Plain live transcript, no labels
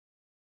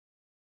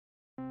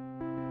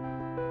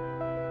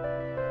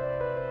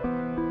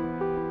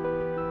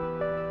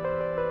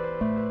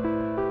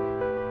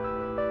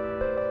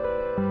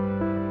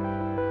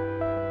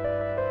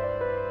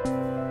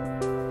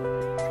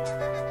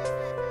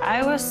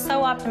was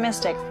so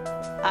optimistic.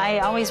 I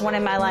always wanted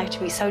my life to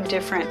be so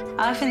different.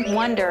 I often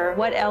wonder,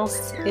 what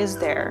else is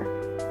there?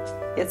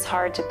 It's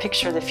hard to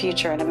picture the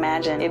future and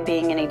imagine it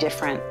being any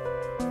different.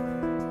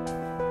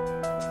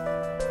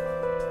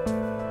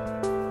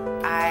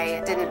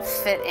 I didn't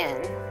fit in.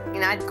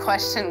 And I'd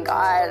question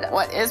God,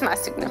 what is my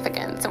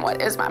significance and what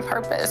is my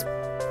purpose?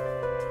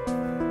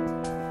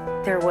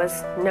 There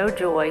was no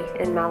joy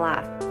in my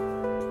life.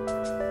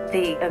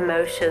 The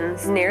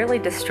emotions nearly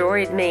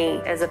destroyed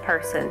me as a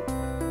person.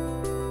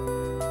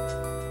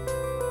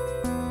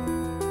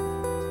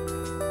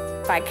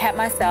 If I kept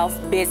myself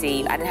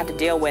busy, I didn't have to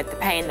deal with the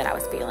pain that I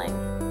was feeling.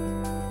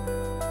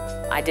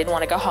 I didn't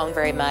want to go home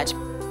very much.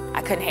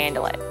 I couldn't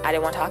handle it. I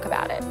didn't want to talk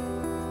about it.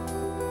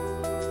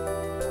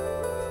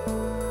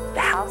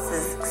 The house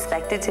is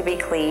expected to be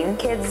clean,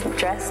 kids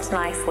dressed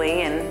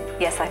nicely,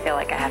 and yes, I feel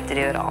like I have to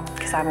do it all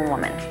because I'm a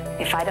woman.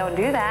 If I don't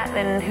do that,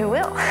 then who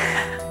will?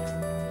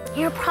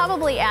 You're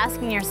probably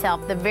asking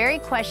yourself the very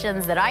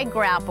questions that I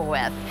grapple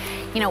with.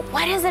 You know,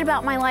 what is it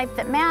about my life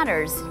that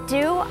matters?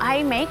 Do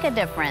I make a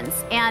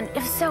difference? And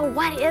if so,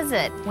 what is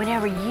it?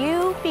 Whenever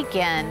you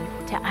begin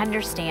to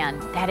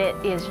understand that it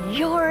is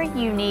your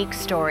unique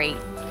story,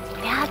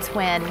 that's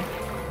when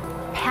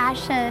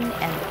passion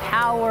and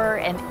power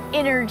and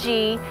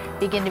energy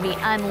begin to be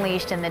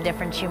unleashed in the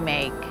difference you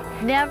make.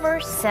 Never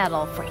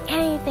settle for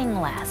anything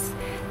less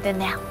than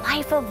that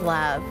life of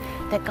love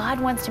that God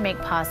wants to make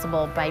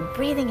possible by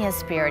breathing His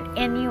Spirit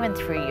in you and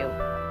through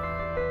you.